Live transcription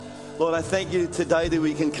Lord, I thank you today that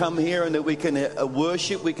we can come here and that we can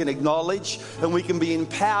worship, we can acknowledge, and we can be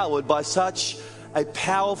empowered by such a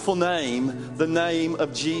powerful name, the name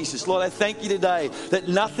of Jesus. Lord, I thank you today that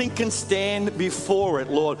nothing can stand before it,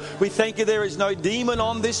 Lord. We thank you there is no demon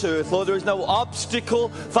on this earth, Lord. There is no obstacle,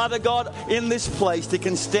 Father God, in this place that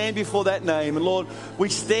can stand before that name. And Lord, we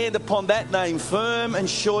stand upon that name firm and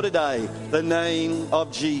sure today, the name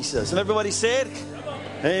of Jesus. And everybody said,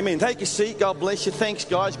 amen. Take your seat. God bless you. Thanks,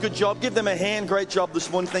 guys. Good job. Give them a hand. Great job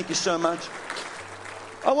this morning. Thank you so much.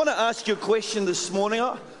 I want to ask you a question this morning.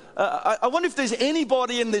 I wonder if there's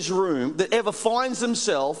anybody in this room that ever finds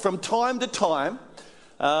themselves from time to time,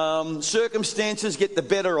 circumstances get the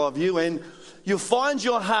better of you and you find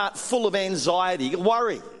your heart full of anxiety,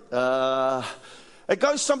 worry. It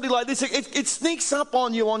goes something like this. It sneaks up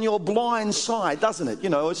on you on your blind side, doesn't it? You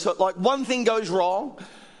know, it's like one thing goes wrong.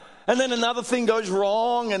 And then another thing goes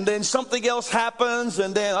wrong, and then something else happens,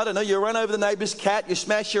 and then, I don't know, you run over the neighbor's cat, you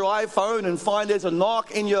smash your iPhone and find there's a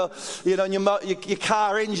knock in your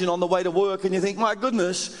car engine on the way to work, and you think, my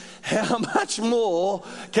goodness, how much more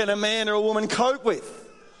can a man or a woman cope with?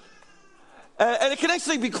 And it can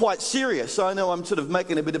actually be quite serious. I know I'm sort of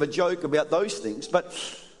making a bit of a joke about those things, but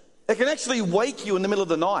it can actually wake you in the middle of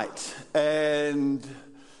the night and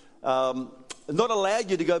not allow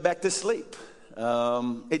you to go back to sleep.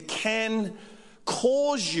 It can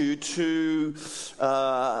cause you to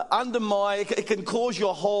undermine, it can cause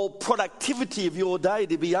your whole productivity of your day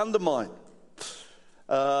to be undermined.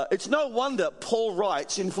 It's no wonder Paul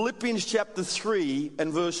writes in Philippians chapter 3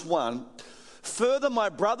 and verse 1, "Further, my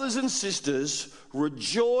brothers and sisters,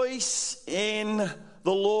 rejoice in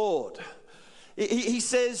the Lord." He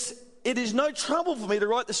says, it is no trouble for me to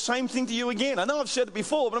write the same thing to you again. I know I've said it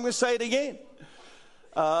before, but I'm going to say it again.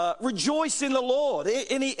 Rejoice in the Lord.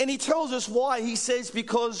 And he tells us why. He says,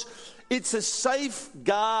 because it's a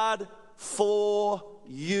safeguard for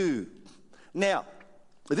you. Now,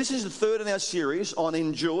 this is the third in our series on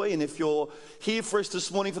Enjoy. And if you're here for us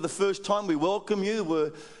this morning for the first time, we welcome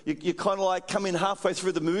you. You're kind of like coming halfway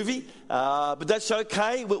through the movie. But that's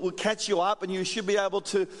okay. We'll catch you up and you should be able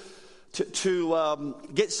to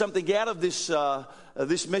get something out of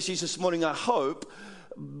this message this morning, I hope.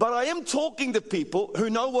 But I am talking to people who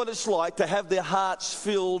know what it's like to have their hearts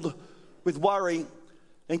filled with worry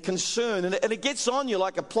and concern. And it gets on you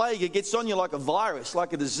like a plague. It gets on you like a virus,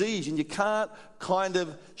 like a disease. And you can't kind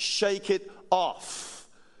of shake it off.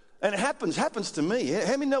 And it happens to me.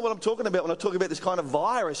 How many know what I'm talking about when I talk about this kind of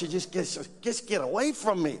virus? You just get away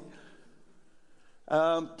from me.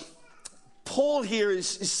 Paul here is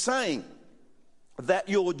saying that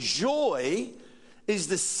your joy is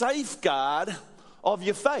the safeguard of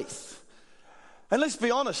your faith. And let's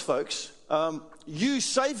be honest, folks, you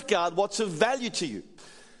safeguard what's of value to you.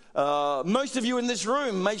 Most of you in this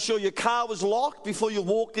room made sure your car was locked before you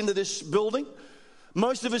walked into this building.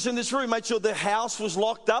 Most of us in this room made sure the house was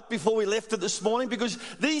locked up before we left it this morning, because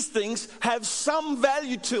these things have some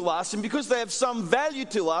value to us, and because they have some value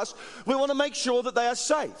to us, we want to make sure that they are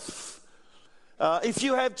safe. If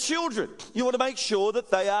you have children, you want to make sure that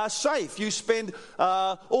they are safe. You spend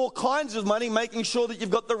all kinds of money making sure that you've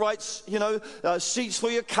got the right, seats for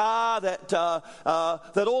your car, that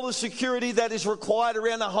all the security that is required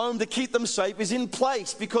around the home to keep them safe is in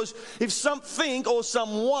place. Because if something or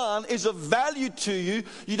someone is of value to you,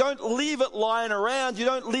 you don't leave it lying around. You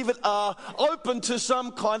don't leave it open to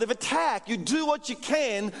some kind of attack. You do what you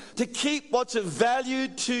can to keep what's of value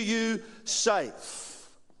to you safe.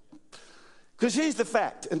 Because here's the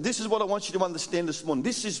fact, and this is what I want you to understand this morning.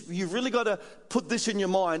 You've really got to put this in your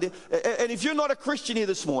mind. And if you're not a Christian here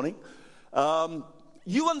this morning,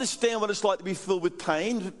 you understand what it's like to be filled with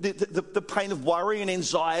pain, the pain of worry and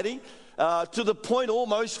anxiety, to the point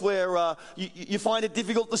almost where you find it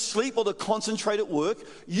difficult to sleep or to concentrate at work.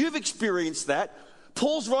 You've experienced that.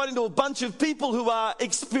 Paul's writing to a bunch of people who are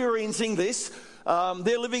experiencing this.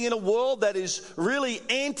 They're living in a world that is really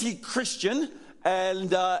anti-Christian. And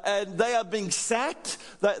they are being sacked,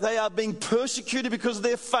 they are being persecuted because of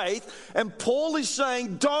their faith. And Paul is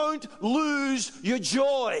saying, don't lose your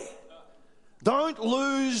joy. Don't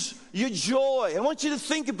lose your joy. I want you to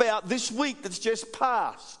think about this week that's just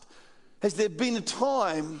passed. Has there been a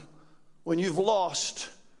time when you've lost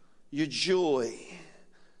your joy?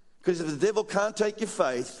 Because if the devil can't take your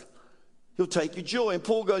faith, he'll take your joy. And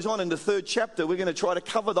Paul goes on in the third chapter. We're going to try to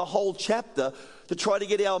cover the whole chapter to try to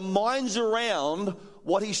get our minds around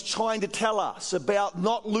what he's trying to tell us about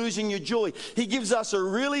not losing your joy. He gives us a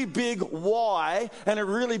really big why and a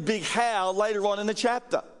really big how later on in the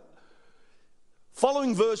chapter.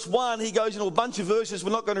 Following verse 1, he goes into a bunch of verses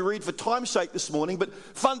we're not going to read for time's sake this morning, but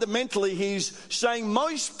fundamentally he's saying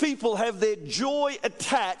most people have their joy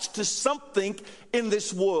attached to something in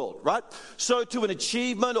this world, right? So to an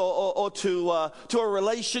achievement or to a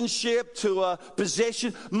relationship, to a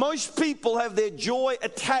possession. Most people have their joy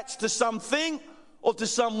attached to something or to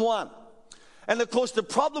someone. And of course the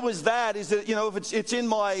problem with that is that,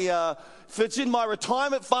 if it's in my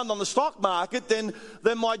retirement fund on the stock market, then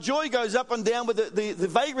my joy goes up and down with the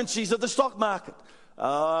vagrancies of the stock market.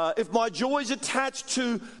 If my joy is attached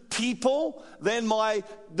to people, then my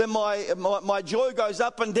joy goes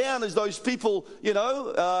up and down as those people,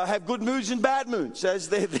 have good moods and bad moods, as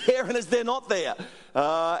they're there and as they're not there.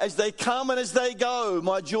 As they come and as they go,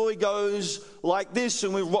 my joy goes like this,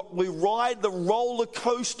 and we ride the roller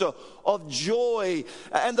coaster of joy.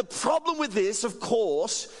 And the problem with this, of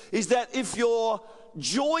course, is that if your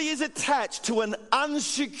joy is attached to an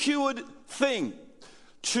unsecured thing,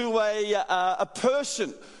 to a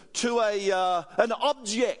person, to an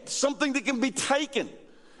object, something that can be taken.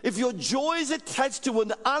 If your joy is attached to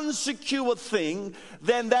an unsecure thing,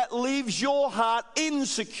 then that leaves your heart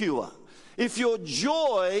insecure. If your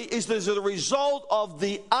joy is as a result of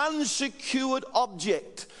the unsecured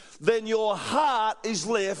object, then your heart is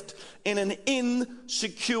left in an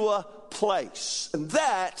insecure place. And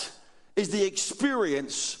that is the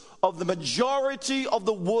experience of the majority of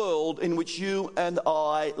the world in which you and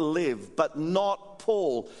I live, but not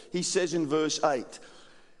Paul. He says in verse 8,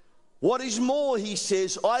 what is more, he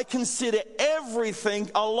says, I consider everything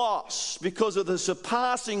a loss because of the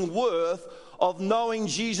surpassing worth of knowing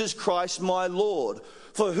Jesus Christ my Lord,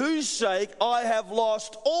 for whose sake I have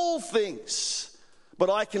lost all things,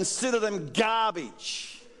 but I consider them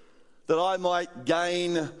garbage, that I might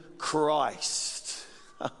gain Christ.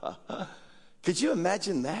 Could you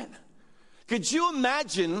imagine that? Could you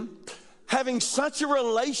imagine having such a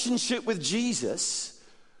relationship with Jesus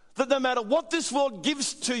that no matter what this world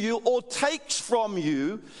gives to you or takes from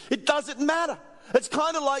you, it doesn't matter? It's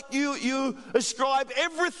kind of like you ascribe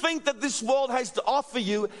everything that this world has to offer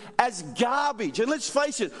you as garbage. And let's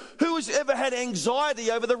face it, who has ever had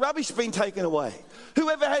anxiety over the rubbish being taken away?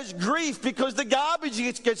 Whoever has grief because the garbage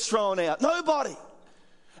gets thrown out? Nobody.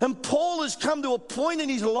 And Paul has come to a point in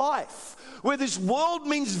his life where this world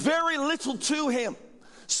means very little to him.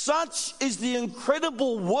 Such is the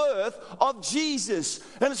incredible worth of Jesus.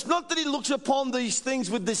 And it's not that he looks upon these things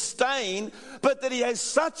with disdain, but that he has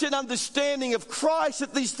such an understanding of Christ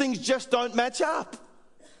that these things just don't match up.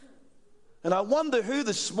 And I wonder who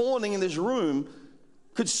this morning in this room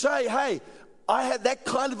could say, hey, I had that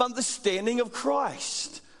kind of understanding of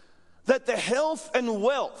Christ. That the health and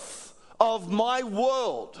wealth of my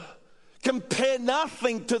world compare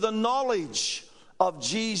nothing to the knowledge of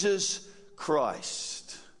Jesus Christ.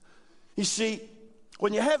 You see,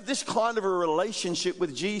 when you have this kind of a relationship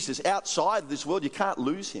with Jesus outside this world, you can't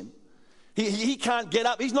lose him. He can't get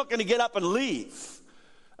up. He's not going to get up and leave.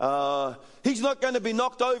 He's not going to be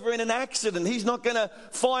knocked over in an accident. He's not going to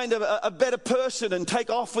find a better person and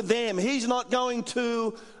take off with them. He's not going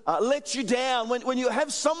to let you down. When you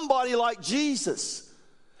have somebody like Jesus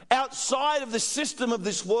outside of the system of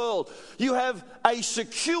this world, you have a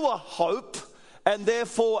secure hope and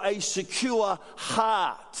therefore a secure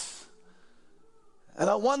heart. And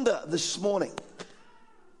I wonder this morning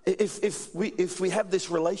if we have this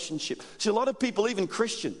relationship. See, a lot of people, even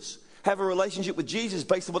Christians, have a relationship with Jesus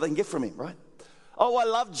based on what they can get from him, right? Oh, I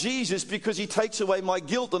love Jesus because he takes away my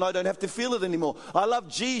guilt and I don't have to feel it anymore. I love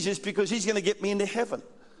Jesus because he's going to get me into heaven.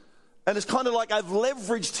 And it's kind of like I've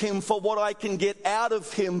leveraged him for what I can get out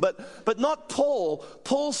of him, but not Paul.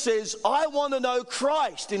 Paul says, I want to know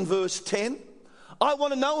Christ in verse 10. I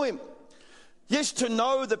want to know him. Yes, to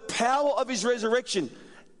know the power of his resurrection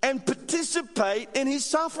and participate in his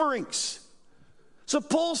sufferings. So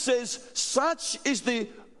Paul says, such is the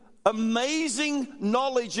amazing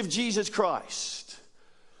knowledge of Jesus Christ,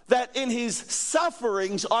 that in his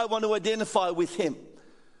sufferings I want to identify with him.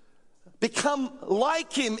 Become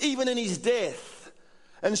like him even in his death.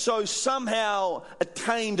 And so somehow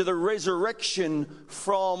attain to the resurrection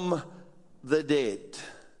from the dead.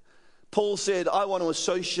 Paul said, I want to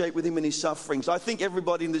associate with him in his sufferings. I think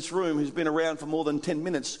everybody in this room who's been around for more than 10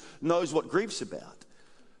 minutes knows what grief's about.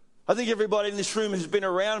 I think everybody in this room who's been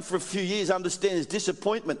around for a few years understands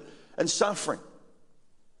disappointment and suffering.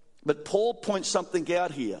 But Paul points something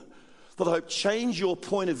out here that I hope change your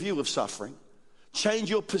point of view of suffering, change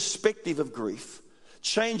your perspective of grief,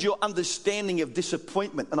 change your understanding of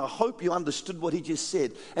disappointment. And I hope you understood what he just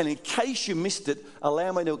said. And in case you missed it,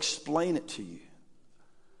 allow me to explain it to you.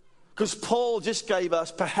 Because Paul just gave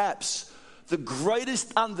us perhaps the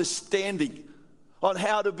greatest understanding on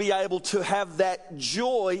how to be able to have that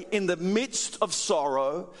joy in the midst of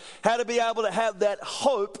sorrow, how to be able to have that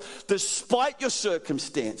hope despite your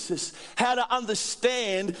circumstances, how to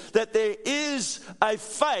understand that there is a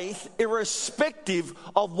faith irrespective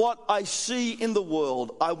of what I see in the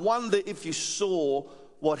world. I wonder if you saw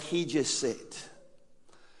what he just said.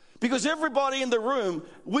 Because everybody in the room,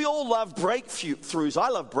 we all love breakthroughs. I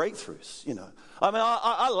love breakthroughs, you know. I mean,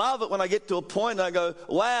 I love it when I get to a point and I go,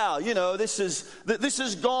 wow, you know, this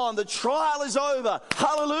is gone. The trial is over.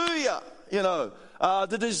 Hallelujah. You know,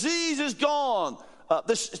 the disease is gone.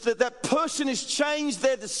 That person has changed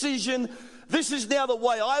their decision. This is now the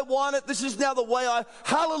way I want it. This is now the way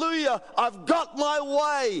hallelujah, I've got my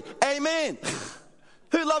way. Amen.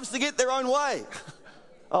 Who loves to get their own way?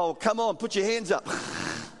 Oh, come on, put your hands up.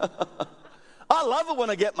 I love it when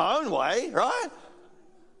I get my own way, right?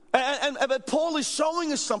 But Paul is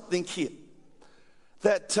showing us something here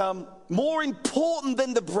that more important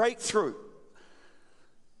than the breakthrough.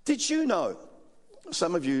 Did you know?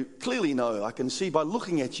 Some of you clearly know. I can see by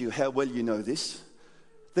looking at you how well you know this.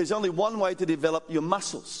 There's only one way to develop your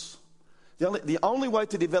muscles. The only way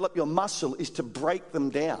to develop your muscle is to break them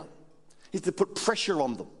down, is to put pressure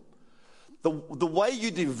on them. The way you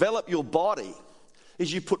develop your body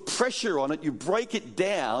is you put pressure on it, you break it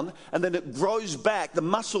down, and then it grows back. The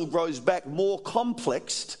muscle grows back more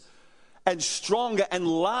complex and stronger and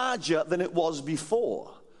larger than it was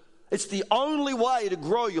before. It's the only way to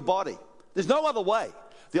grow your body. There's no other way.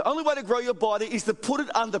 The only way to grow your body is to put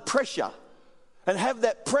it under pressure and have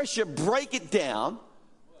that pressure break it down.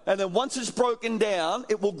 And then once it's broken down,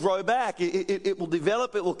 it will grow back. It will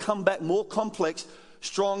develop. It will come back more complex,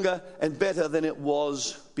 stronger and better than it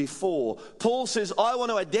was before. Paul says, I want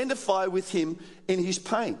to identify with him in his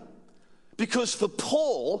pain. Because for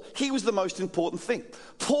Paul, he was the most important thing.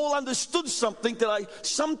 Paul understood something that I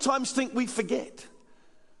sometimes think we forget.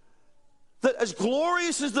 That as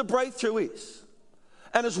glorious as the breakthrough is,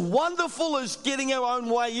 and as wonderful as getting our own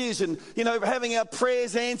way is, and, you know, having our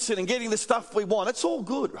prayers answered and getting the stuff we want, it's all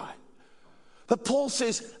good, right? But Paul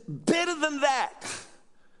says, better than that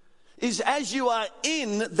is as you are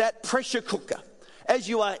in that pressure cooker, as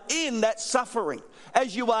you are in that suffering,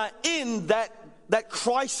 as you are in that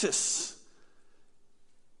crisis,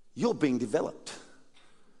 you're being developed.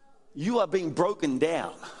 You are being broken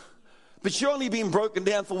down. But you're only being broken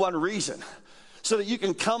down for one reason, so that you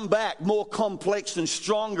can come back more complex and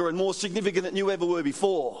stronger and more significant than you ever were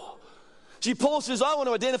before. See, Paul says, I want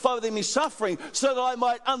to identify with him in his suffering so that I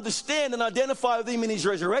might understand and identify with him in his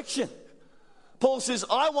resurrection. Paul says,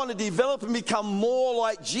 I want to develop and become more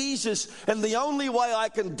like Jesus, and the only way I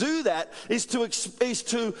can do that is to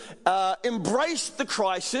embrace the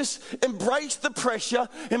crisis, embrace the pressure,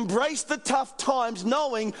 embrace the tough times,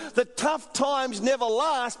 knowing that tough times never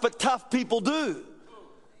last, but tough people do.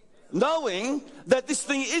 Knowing that this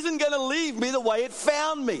thing isn't going to leave me the way it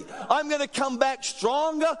found me. I'm going to come back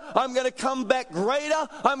stronger. I'm going to come back greater.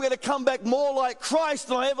 I'm going to come back more like Christ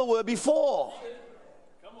than I ever were before.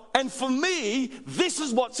 And for me, this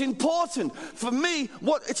is what's important. For me,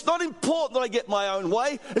 it's not important that I get my own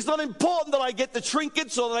way. It's not important that I get the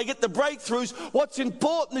trinkets or that I get the breakthroughs. What's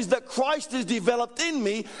important is that Christ is developed in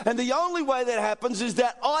me. And the only way that happens is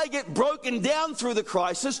that I get broken down through the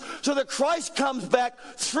crisis so that Christ comes back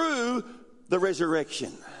through the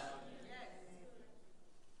resurrection.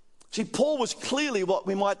 See, Paul was clearly what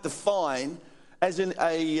we might define as an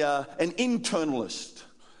internalist.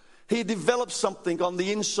 He develops something on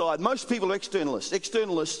the inside. Most people are externalists.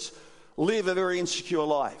 Externalists live a very insecure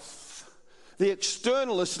life. The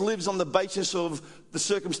externalist lives on the basis of the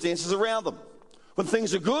circumstances around them. When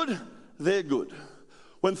things are good, they're good.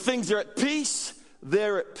 When things are at peace,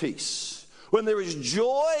 they're at peace. When there is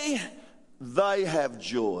joy, they have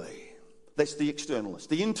joy. That's the externalist.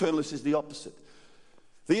 The internalist is the opposite.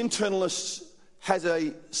 The internalist has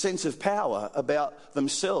a sense of power about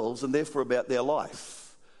themselves and therefore about their life.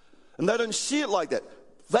 And they don't see it like that.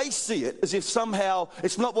 They see it as if somehow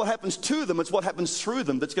it's not what happens to them, it's what happens through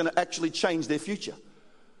them that's going to actually change their future.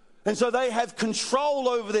 And so they have control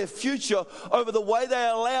over their future, over the way they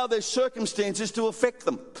allow their circumstances to affect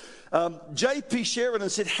them. J.P. Sheridan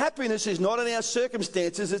said, happiness is not in our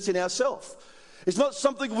circumstances, it's in ourselves. It's not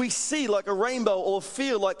something we see like a rainbow or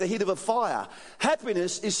feel like the heat of a fire.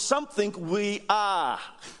 Happiness is something we are.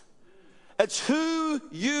 It's who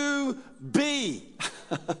you be.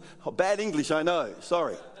 Oh, bad English, I know.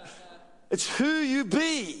 Sorry. It's who you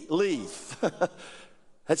believe.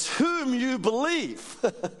 It's whom you believe.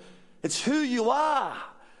 It's who you are.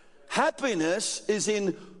 Happiness is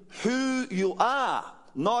in who you are,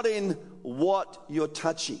 not in what you're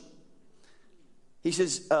touching. He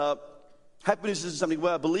says, Happiness is something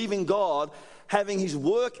where believing God, having his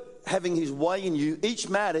work, having his way in you, each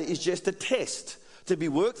matter is just a test to be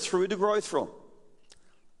worked through to grow from.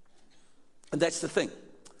 And that's the thing.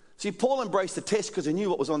 See, Paul embraced the test because he knew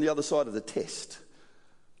what was on the other side of the test.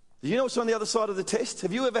 Do you know what's on the other side of the test?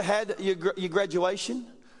 Have you ever had your graduation?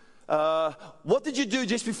 What did you do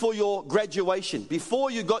just before your graduation?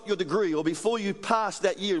 Before you got your degree or before you passed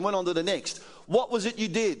that year and went on to the next? What was it you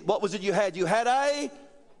did? What was it you had? You had a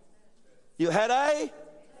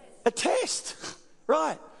test,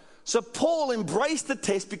 right? So Paul embraced the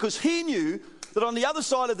test because he knew that on the other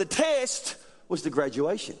side of the test was the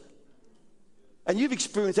graduation. And you've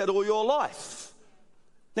experienced that all your life.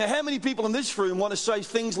 Now, how many people in this room want to say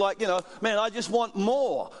things like, man, I just want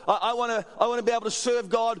more. I want to be able to serve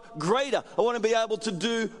God greater. I want to be able to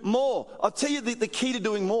do more. I'll tell you the key to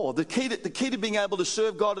doing more, the key to being able to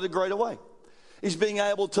serve God in a greater way is being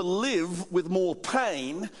able to live with more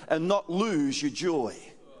pain and not lose your joy.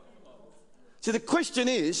 So the question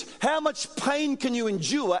is, how much pain can you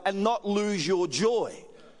endure and not lose your joy?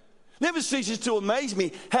 Never ceases to amaze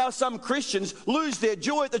me how some Christians lose their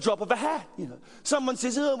joy at the drop of a hat. Someone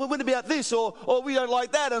says, oh, well, what about this? Or we don't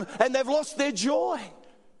like that. And they've lost their joy.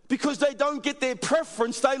 Because they don't get their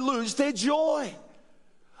preference, they lose their joy.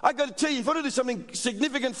 I got to tell you, if you want to do something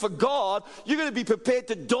significant for God, you're going to be prepared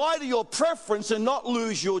to die to your preference and not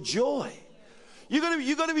lose your joy.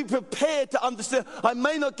 You've got to be prepared to understand, I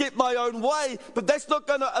may not get my own way, but that's not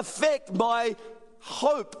going to affect my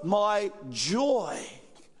hope, my joy.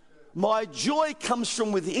 My joy comes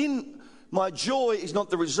from within. My joy is not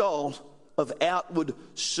the result of outward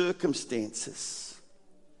circumstances.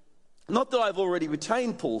 Not that I've already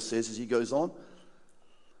retained, Paul says as he goes on.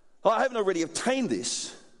 I haven't already obtained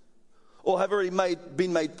this or have already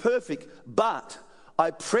been made perfect, but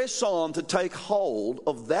I press on to take hold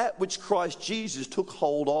of that which Christ Jesus took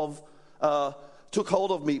hold of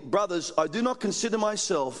me. Brothers, I do not consider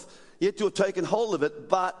myself yet to have taken hold of it,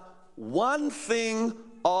 but one thing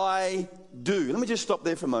I do. Let me just stop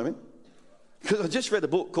there for a moment, because I just read a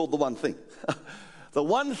book called The One Thing. The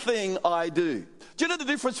one thing I do. Do you know the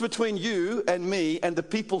difference between you and me and the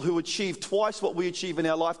people who achieve twice what we achieve in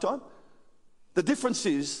our lifetime? The difference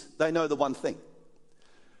is they know the one thing.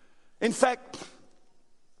 In fact,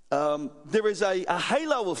 there is a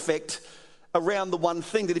halo effect around the one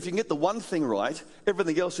thing, that if you can get the one thing right,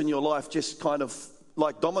 everything else in your life just kind of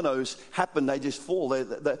like dominoes happen. They just fall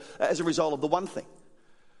as a result of the one thing.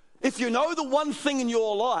 If you know the one thing in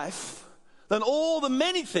your life, then all the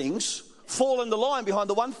many things fall into line behind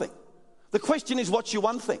the one thing. The question is, what's your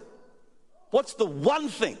one thing? What's the one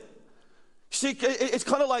thing? See, it's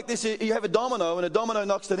kind of like this. You have a domino, and a domino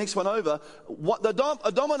knocks the next one over.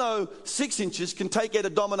 A domino 6 inches can take out a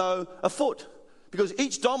domino a foot, because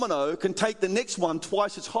each domino can take the next one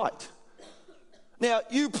twice its height. Now,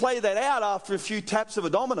 you play that out after a few taps of a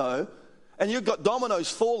domino, and you've got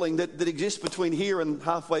dominoes falling that exist between here and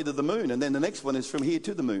halfway to the moon, and then the next one is from here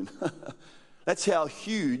to the moon. That's how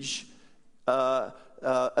huge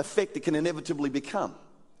effect it can inevitably become.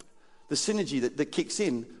 The synergy that kicks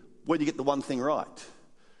in when you get the one thing right.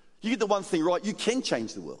 You get the one thing right, you can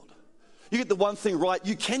change the world. You get the one thing right,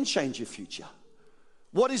 you can change your future.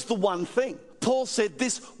 What is the one thing? Paul said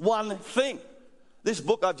this one thing. This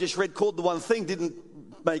book I've just read called The One Thing didn't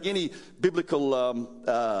make any biblical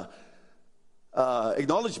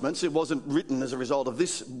acknowledgements. It wasn't written as a result of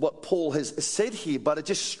this, what Paul has said here, but it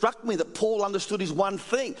just struck me that Paul understood his one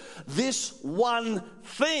thing. This one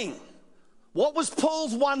thing. What was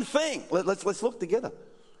Paul's one thing? Let's look together.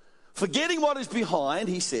 Forgetting what is behind,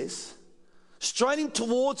 he says, straining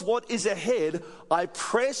towards what is ahead, I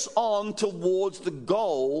press on towards the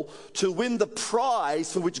goal to win the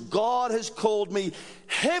prize for which God has called me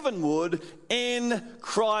heavenward in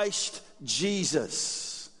Christ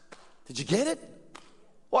Jesus. Did you get it?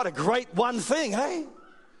 What a great one thing, hey?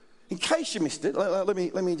 In case you missed it, let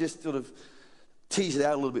me just sort of tease it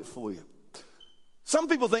out a little bit for you. Some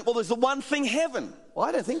people think, well, there's the one thing, heaven. Well,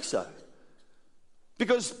 I don't think so.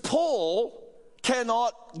 Because Paul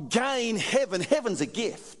cannot gain heaven. Heaven's a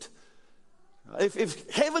gift. If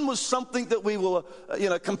heaven was something that we were,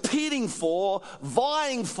 competing for,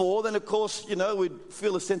 vying for, then of course, we'd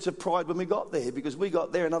feel a sense of pride when we got there, because we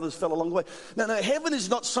got there and others fell along the way. No, heaven is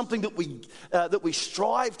not something that we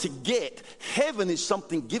strive to get. Heaven is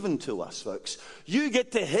something given to us, folks. You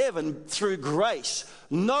get to heaven through grace,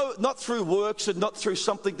 not through works and not through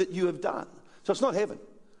something that you have done. So it's not heaven.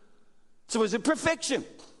 So is it perfection?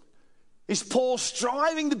 Is Paul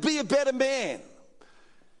striving to be a better man?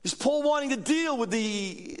 Is Paul wanting to deal with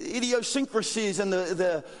the idiosyncrasies and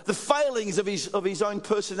the failings of his own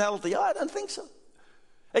personality? I don't think so.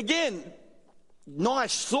 Again,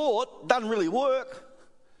 nice thought, doesn't really work.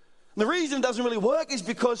 And the reason it doesn't really work is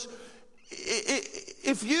because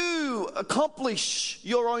if you accomplish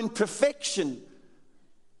your own perfection,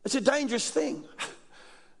 it's a dangerous thing.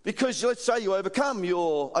 Because let's say you overcome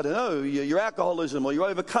your alcoholism, or you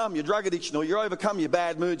overcome your drug addiction, or you overcome your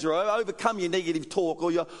bad moods, or overcome your negative talk,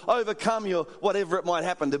 or you overcome your whatever it might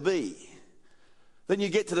happen to be. Then you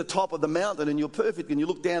get to the top of the mountain and you're perfect, and you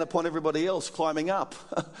look down upon everybody else climbing up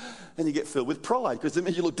and you get filled with pride, because the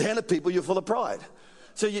minute you look down at people, you're full of pride.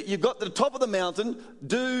 So you got to the top of the mountain,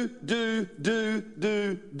 do.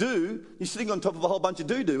 You're sitting on top of a whole bunch of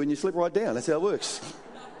do, and you slip right down. That's how it works.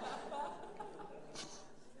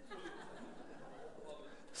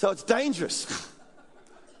 So it's dangerous.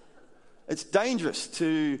 It's dangerous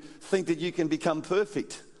to think that you can become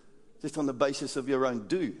perfect just on the basis of your own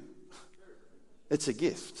do. It's a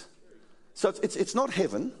gift. So it's not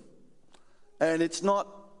heaven, and it's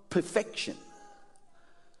not perfection.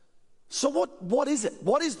 So what is it?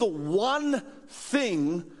 What is the one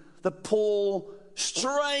thing that Paul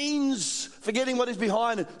strains, forgetting what is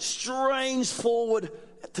behind, and strains forward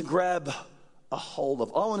to grab a hold of?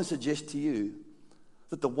 I want to suggest to you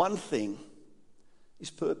that the one thing is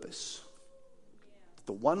purpose.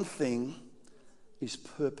 The one thing is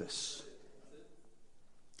purpose.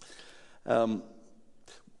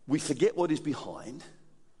 We forget what is behind,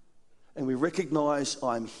 and we recognize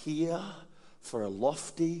I'm here for a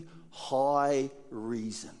lofty, high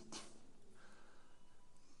reason.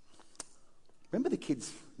 Remember the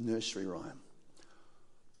kids' nursery rhyme?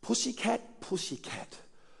 Pussycat, pussycat,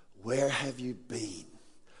 where have you been?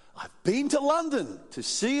 I've been to London to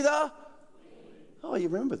see the... Oh, you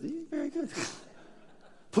remember? Very good.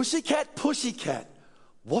 Pussycat, pussycat,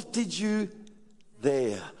 what did you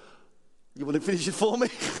there? You want to finish it for me?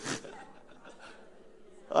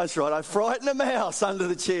 That's right. I frightened a mouse under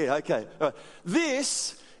the chair. Okay. All right.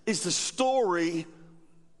 This is the story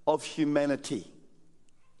of humanity.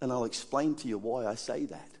 And I'll explain to you why I say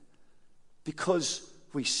that. Because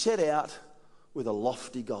we set out with a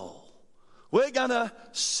lofty goal. We're going to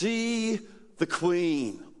see the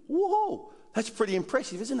Queen. Whoa, that's pretty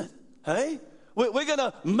impressive, isn't it? Hey? We're going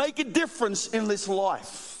to make a difference in this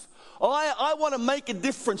life. I want to make a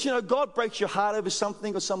difference. You know, God breaks your heart over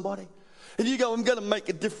something or somebody. And you go, I'm going to make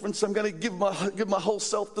a difference. I'm going to give my whole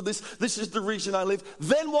self to this. This is the reason I live.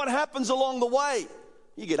 Then what happens along the way?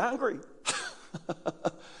 You get hungry.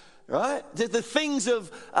 Right? The things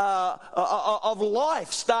of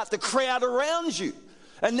life start to crowd around you.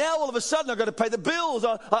 And now all of a sudden I've got to pay the bills.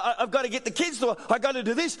 I've got to get the kids to. I've got to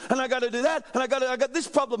do this and I've got to do that and I got this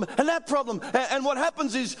problem and that problem. And what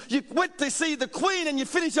happens is you went to see the Queen and you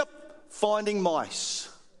finish up finding mice.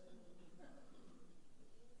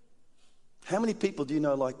 How many people do you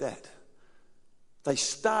know like that? They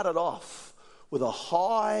started off with a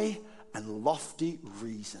high and lofty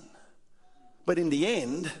reason, but in the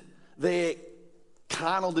end, their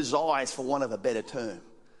carnal desires, for want of a better term,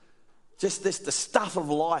 just the stuff of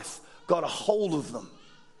life got a hold of them.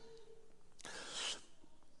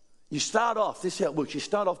 You start off, this is how it works, you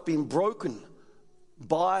start off being broken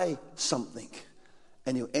by something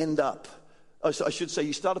and you end up, I should say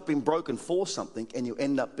you start off being broken for something and you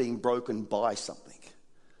end up being broken by something.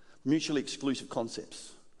 Mutually exclusive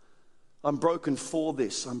concepts. I'm broken for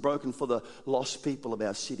this. I'm broken for the lost people of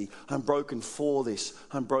our city. I'm broken for this.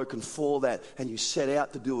 I'm broken for that. And you set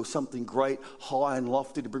out to do something great, high and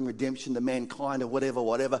lofty, to bring redemption to mankind or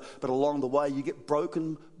whatever. But along the way, you get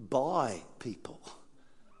broken by people.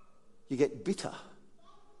 You get bitter.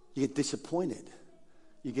 You get disappointed.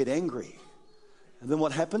 You get angry. And then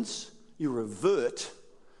what happens? You revert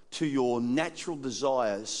to your natural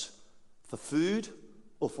desires for food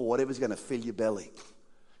or for whatever's going to fill your belly.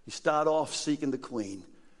 You start off seeking the Queen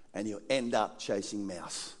and you end up chasing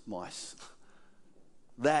mice.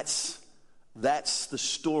 That's the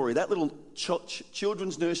story. That little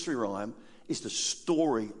children's nursery rhyme is the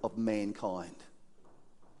story of mankind.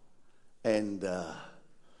 And,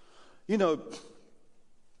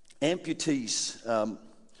 amputees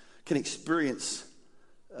can experience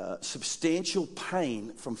substantial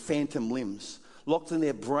pain from phantom limbs. Locked in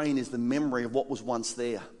their brain is the memory of what was once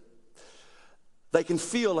there. They can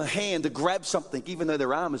feel a hand to grab something even though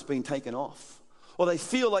their arm has been taken off. Or they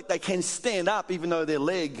feel like they can stand up even though their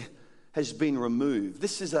leg has been removed.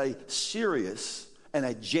 This is a serious and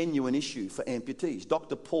a genuine issue for amputees.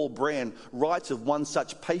 Dr. Paul Brand writes of one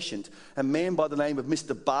such patient, a man by the name of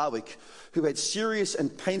Mr. Barwick, who had serious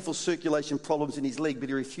and painful circulation problems in his leg, but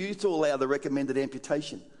he refused to allow the recommended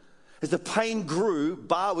amputation. As the pain grew,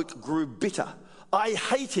 Barwick grew bitter. I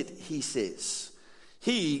hate it, he says.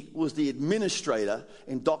 He was the administrator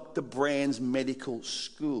in Dr. Brand's medical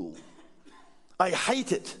school. "I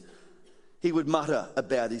hate it," he would mutter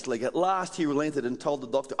about his leg. At last he relented and told the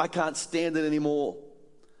doctor, "I can't stand it anymore.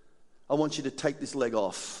 I want you to take this leg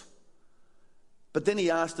off." But then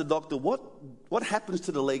he asked the doctor, what happens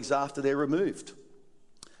to the legs after they're removed?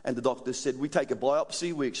 And the doctor said, "We take a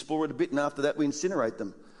biopsy, we explore it a bit, and after that we incinerate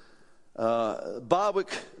them."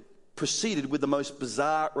 Barwick proceeded with the most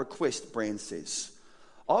bizarre request, Brand says.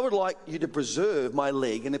 "I would like you to preserve my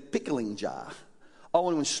leg in a pickling jar. I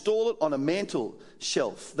want to install it on a mantel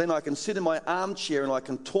shelf. Then I can sit in my armchair and I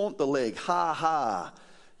can taunt the leg. Ha ha,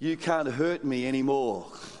 you can't hurt me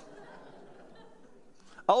anymore."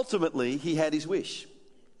 Ultimately, he had his wish.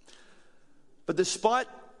 But despite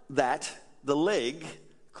that, the leg,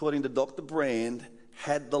 according to Dr. Brand,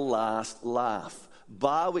 had the last laugh.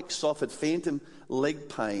 Barwick suffered phantom leg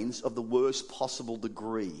pains of the worst possible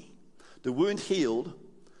degree. The wound healed,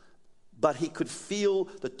 but he could feel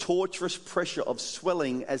the torturous pressure of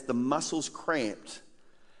swelling as the muscles cramped,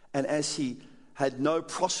 and as he had no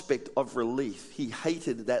prospect of relief, he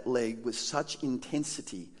hated that leg with such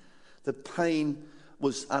intensity. The pain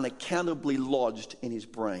was unaccountably lodged in his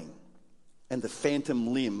brain, and the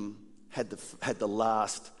phantom limb had the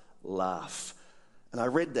last laugh. And I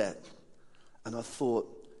read that, and I thought,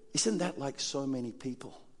 isn't that like so many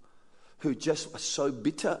people who just are so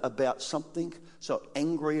bitter about something, so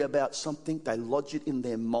angry about something, they lodge it in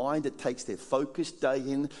their mind. It takes their focus day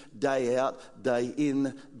in, day out, day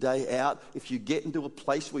in, day out. If you get into a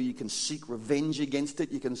place where you can seek revenge against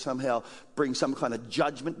it, you can somehow bring some kind of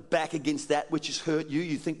judgment back against that which has hurt you.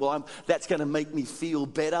 You think, well, that's going to make me feel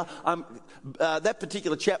better. That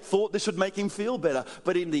particular chap thought this would make him feel better,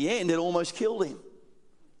 but in the end, it almost killed him.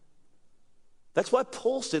 That's why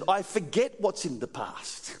Paul said, "I forget what's in the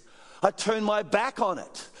past. I turn my back on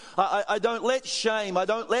it. I don't let shame, I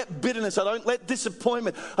don't let bitterness, I don't let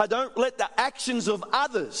disappointment, I don't let the actions of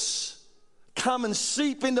others come and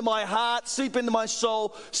seep into my heart, seep into my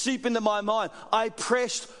soul, seep into my mind. I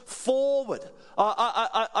pressed forward.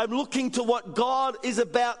 I'm looking to what God is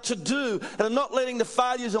about to do, and I'm not letting the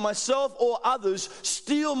failures of myself or others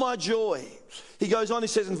steal my joy." He goes on, he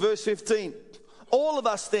says in verse 15, "All of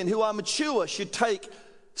us then who are mature should take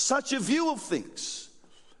such a view of things."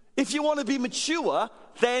 If you want to be mature,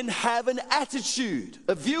 then have an attitude,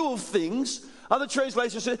 a view of things. Other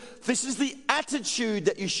translations say, this is the attitude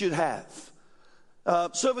that you should have.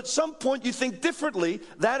 So if at some point you think differently,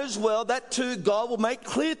 that as well, that too, God will make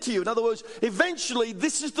clear to you. In other words, eventually,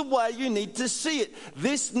 this is the way you need to see it.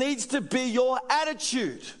 This needs to be your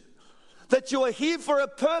attitude. That you are here for a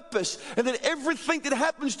purpose, and that everything that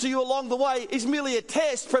happens to you along the way is merely a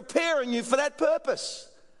test preparing you for that purpose.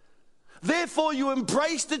 Therefore, you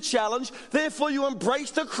embrace the challenge. Therefore, you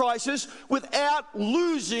embrace the crisis without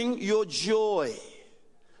losing your joy,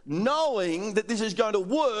 knowing that this is going to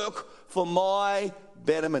work for my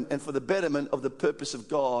betterment and for the betterment of the purpose of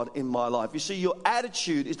God in my life. You see, your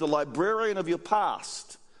attitude is the librarian of your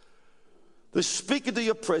past, the speaker to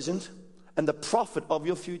your present, and the prophet of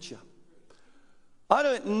your future. I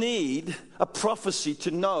don't need a prophecy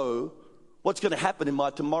to know what's going to happen in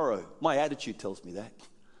my tomorrow. My attitude tells me that.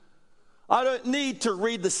 I don't need to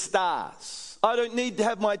read the stars. I don't need to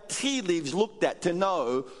have my tea leaves looked at to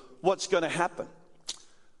know what's going to happen.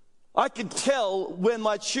 I could tell when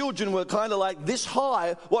my children were kind of like this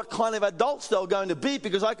high what kind of adults they were going to be,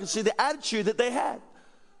 because I could see the attitude that they had.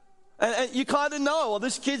 And you kind of know, well,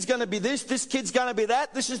 this kid's going to be this kid's going to be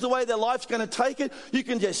that, this is the way their life's going to take it. You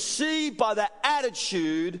can just see by the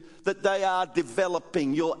attitude that they are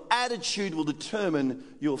developing. Your attitude will determine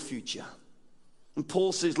your future. And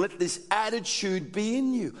Paul says, let this attitude be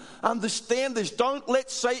in you. Understand this. Don't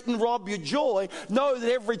let Satan rob your joy. Know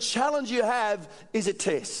that every challenge you have is a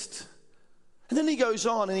test. And then he goes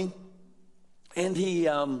on and he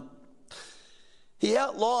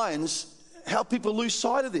outlines how people lose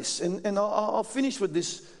sight of this. And I'll finish with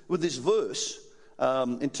this verse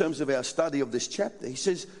in terms of our study of this chapter. He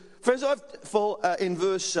says, in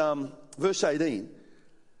verse 18,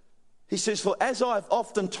 he says, "For as I've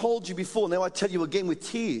often told you before, now I tell you again with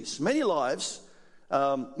tears, many live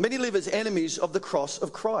as enemies of the cross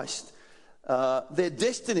of Christ. Their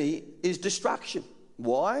destiny is destruction."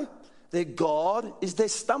 Why? Their God is their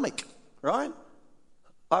stomach, right?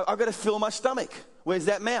 I've got to fill my stomach. Where's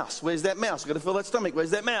that mouse? Where's that mouse? I've got to fill that stomach.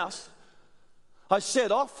 Where's that mouse? I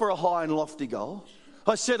set off for a high and lofty goal.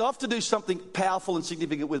 I set off to do something powerful and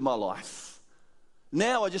significant with my life.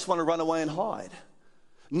 Now I just want to run away and hide.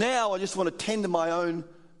 Now I just want to tend to my own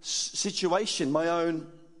situation, my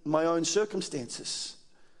own circumstances.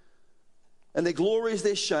 And their glory is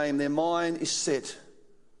their shame. Their mind is set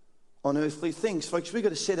on earthly things. Folks, we've got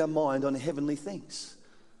to set our mind on heavenly things,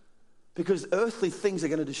 because earthly things are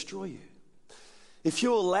going to destroy you. If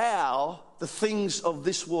you allow the things of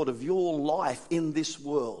this world, of your life in this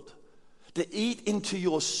world, to eat into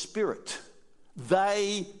your spirit,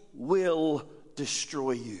 they will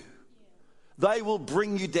destroy you. They will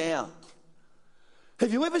bring you down.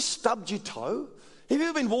 Have you ever stubbed your toe? Have you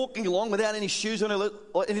ever been walking along without any shoes on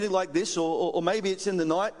or anything like this? Or maybe it's in the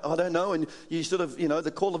night, I don't know, and you sort of,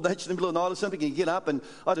 the call of nature in the middle of the night or something, and you get up and,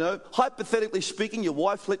 I don't know, hypothetically speaking, your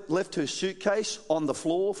wife left her suitcase on the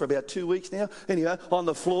floor for about 2 weeks now. Anyway, on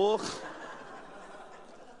the floor.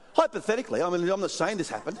 Hypothetically, I mean, I'm not saying this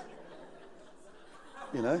happened.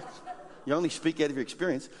 You only speak out of your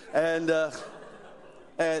experience. And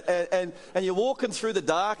you're walking through the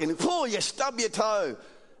dark and, you stub your toe.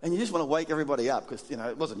 And you just want to wake everybody up because,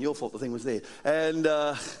 it wasn't your fault the thing was there. And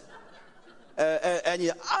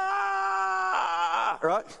you,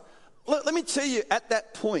 right? Let me tell you, at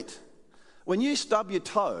that point, when you stub your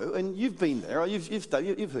toe, and you've been there, or you've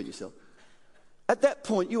hurt yourself, at that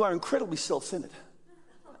point, you are incredibly self-centered.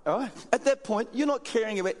 All right? At that point, you're not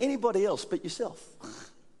caring about anybody else but yourself.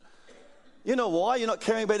 You know why you're not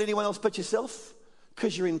caring about anyone else but yourself?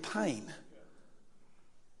 Because you're in pain.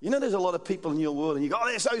 There's a lot of people in your world and you go,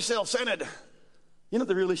 they're so self-centered. You know what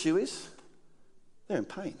the real issue is? They're in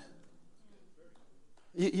pain.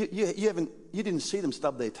 You didn't see them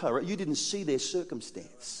stub their toe, right? You didn't see their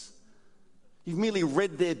circumstance. You've merely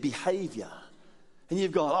read their behavior and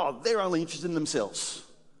you've gone, they're only interested in themselves.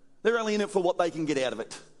 They're only in it for what they can get out of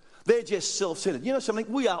it. They're just self-centered. You know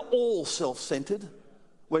something? We are all self-centered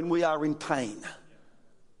when we are in pain.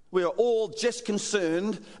 We are all just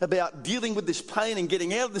concerned about dealing with this pain and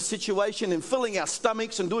getting out of the situation and filling our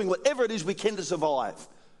stomachs and doing whatever it is we can to survive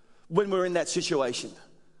when we're in that situation.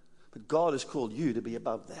 But God has called you to be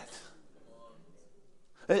above that.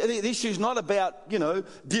 The issue is not about,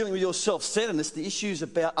 dealing with your self-centeredness. The issue is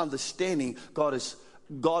about understanding God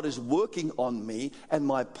is working on me, and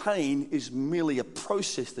my pain is merely a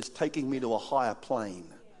process that's taking me to a higher plane.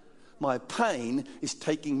 My pain is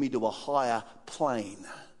taking me to a higher plane.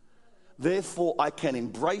 Therefore, I can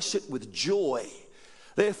embrace it with joy.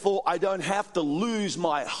 Therefore, I don't have to lose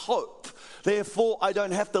my hope. Therefore, I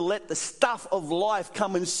don't have to let the stuff of life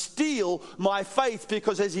come and steal my faith,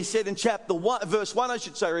 because as he said in verse 1,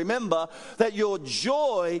 remember that your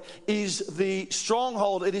joy is the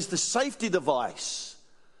stronghold. It is the safety device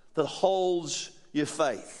that holds your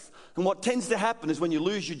faith. And what tends to happen is when you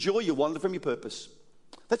lose your joy, you wander from your purpose.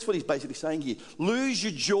 That's what he's basically saying here. Lose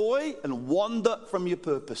your joy and wander from your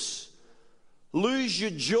purpose. Lose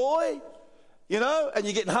your joy, and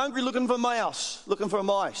you're getting hungry looking for a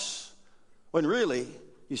mouse, when really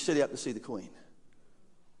you set out to see the Queen.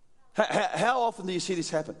 How often do you see this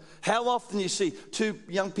happen? How often do you see two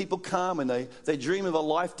young people come and they dream of a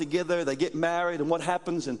life together, they get married, and what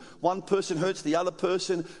happens? And one person hurts the other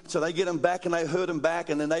person, so they get them back and they hurt them back,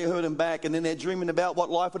 and then they hurt them back, and then they're dreaming about what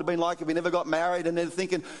life would have been like if we never got married, and they're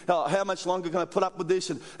thinking, how much longer can I put up with this?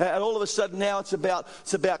 And all of a sudden now it's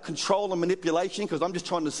about control and manipulation, because I'm just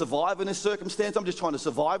trying to survive in this circumstance. I'm just trying to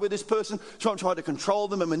survive with this person. I'm trying to control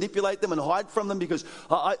them and manipulate them and hide from them, because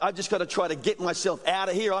I just got to try to get myself out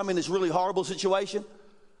of here. I'm in this really horrible situation.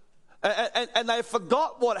 And they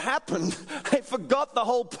forgot what happened. They forgot the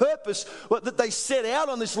whole purpose that they set out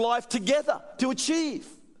on this life together to achieve.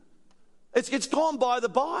 It's gone by the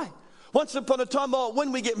by. Once upon a time,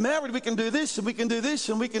 when we get married, we can do this and we can do this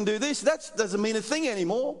and we can do this. That doesn't mean a thing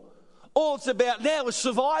anymore. All it's about now is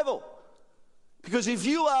survival. Because if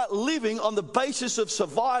you are living on the basis of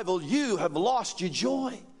survival, you have lost your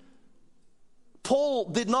joy. Paul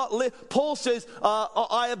did not live. Paul says,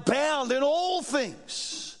 I abound in all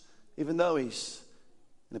things, even though he's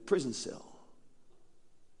in a prison cell.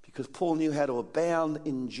 Because Paul knew how to abound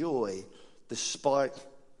in joy despite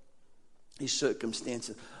his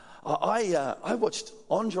circumstances. I watched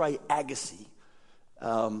Andre Agassi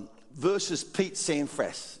versus Pete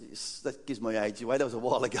Sampras. That gives my age away. That was a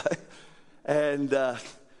while ago. And I'll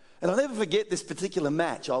never forget this particular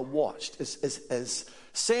match I watched as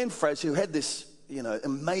Sampras, who had this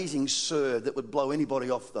amazing serve that would blow anybody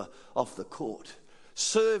off the court,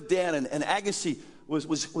 served down, and Agassi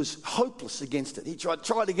was hopeless against it. He tried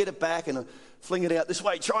to get it back and fling it out this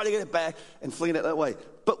way, try to get it back and fling it out that way.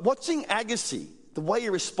 But watching Agassi, the way he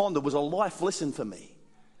responded was a life lesson for me.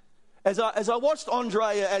 As I watched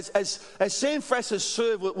Andre, as Sampras'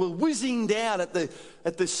 serve were whizzing down at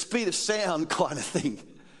the speed of sound kind of thing.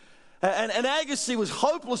 And Agassi was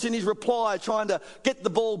hopeless in his reply, trying to get the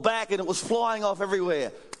ball back, and it was flying off everywhere.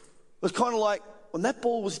 It was kind of like when that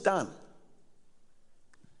ball was done,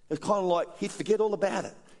 it was kind of like he'd forget all about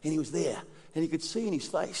it. And he was there. And you could see in his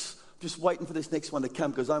face, just waiting for this next one to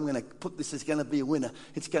come, because I'm going to put this, it's going to be a winner.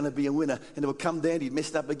 It's going to be a winner. And it would come down, he'd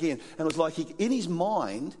messed up again. And it was like in his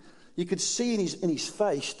mind, you could see in his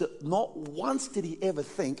face that not once did he ever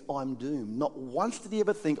think, I'm doomed. Not once did he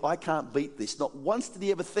ever think, I can't beat this. Not once did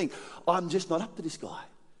he ever think, I'm just not up to this guy.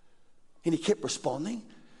 And he kept responding,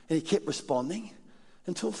 and he kept responding,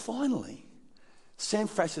 until finally,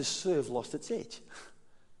 Samphras's serve lost its edge.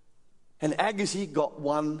 And Agassi got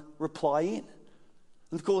one reply in.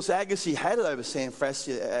 And of course, Agassi had it over Sampras,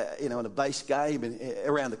 in a base game and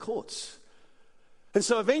around the courts. And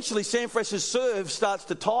so eventually Samphras's serve starts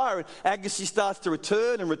to tire, and Agassi starts to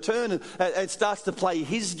return and starts to play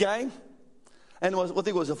his game. And I think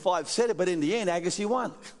it was a 5-setter, but in the end, Agassi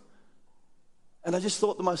won. And I just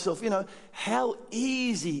thought to myself, how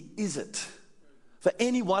easy is it for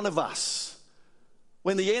any one of us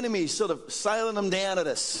when the enemy's sort of sailing them down at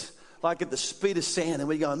us, like at the speed of sound, and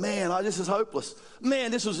we're going, man, this is hopeless. Man,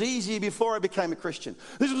 this was easier before I became a Christian.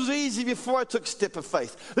 This was easier before I took a step of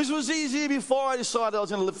faith. This was easier before I decided I was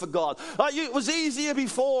going to live for God. It was easier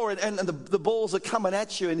before, and the balls are coming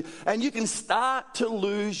at you, and you can start to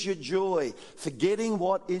lose your joy, forgetting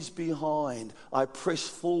what is behind. I press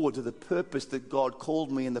forward to the purpose that God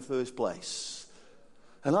called me in the first place.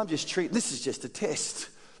 And I'm just this is just a test.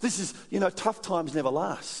 This is, tough times never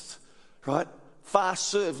last, right? Fast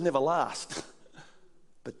serves never last,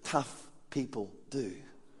 but tough people do.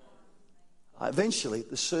 Eventually,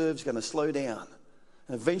 the serve's going to slow down,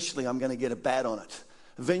 and eventually I'm going to get a bat on it.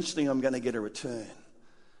 Eventually, I'm going to get a return.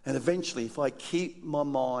 And eventually, if I keep my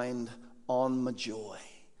mind on my joy,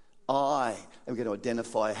 I am going to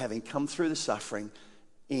identify having come through the suffering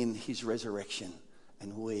in his resurrection,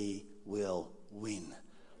 and we will win.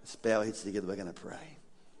 Let's bow our heads together. We're going to pray.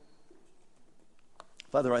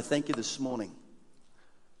 Father, I thank you this morning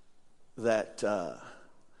that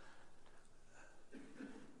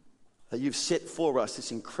you've set for us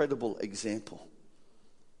this incredible example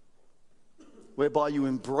whereby you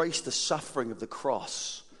embraced the suffering of the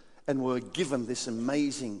cross and were given this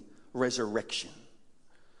amazing resurrection.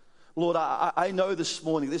 Lord, I know this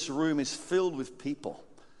morning this room is filled with people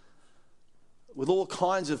with all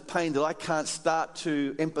kinds of pain that I can't start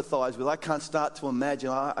to empathize with. I can't start to imagine.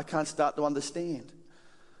 I can't start to understand.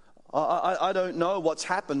 I don't know what's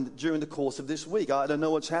happened during the course of this week. I don't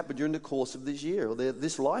know what's happened during the course of this year or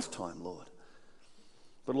this lifetime, Lord.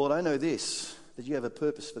 But Lord, I know this, that you have a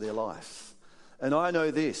purpose for their life. And I know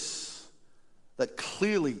this, that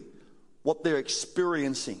clearly what they're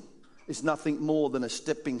experiencing is nothing more than a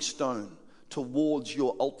stepping stone towards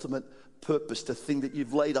your ultimate purpose, the thing that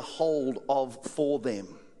you've laid a hold of for them.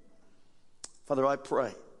 Father, I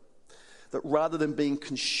pray that rather than being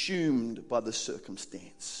consumed by the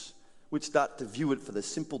circumstance, we'd start to view it for the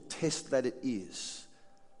simple test that it is.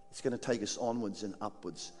 It's going to take us onwards and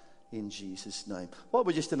upwards in Jesus' name. While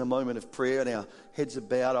we're just in a moment of prayer and our heads are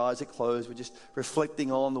bowed, eyes are closed, we're just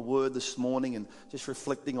reflecting on the word this morning and just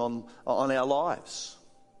reflecting on our lives.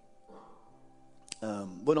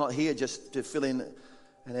 We're not here just to fill in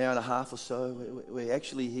an hour and a half or so. We're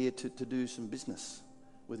actually here to do some business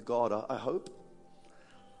with God, I hope.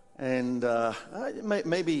 And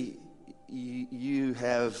maybe you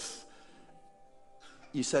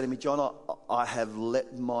say to me, John, I have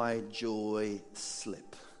let my joy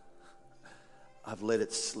slip. I've let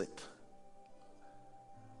it slip.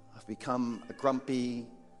 I've become a grumpy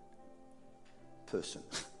person.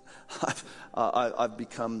 I've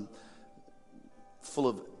become full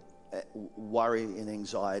of worry and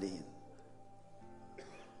anxiety and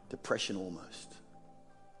depression almost.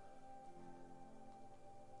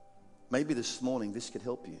 Maybe this morning this could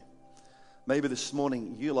help you. Maybe this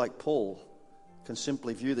morning you, like Paul, can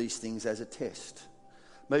simply view these things as a test.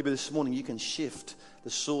 Maybe this morning you can shift the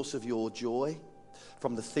source of your joy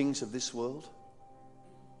from the things of this world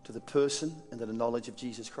to the person and to the knowledge of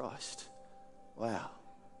Jesus Christ. Wow,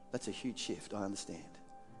 that's a huge shift, I understand.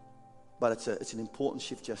 But it's an important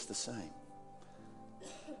shift just the same.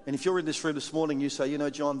 And if you're in this room this morning, you say,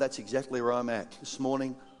 John, that's exactly where I'm at. This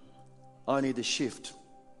morning, I need to shift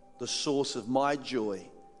the source of my joy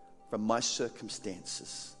from my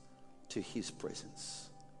circumstances to his presence,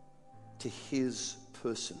 to his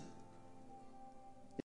person.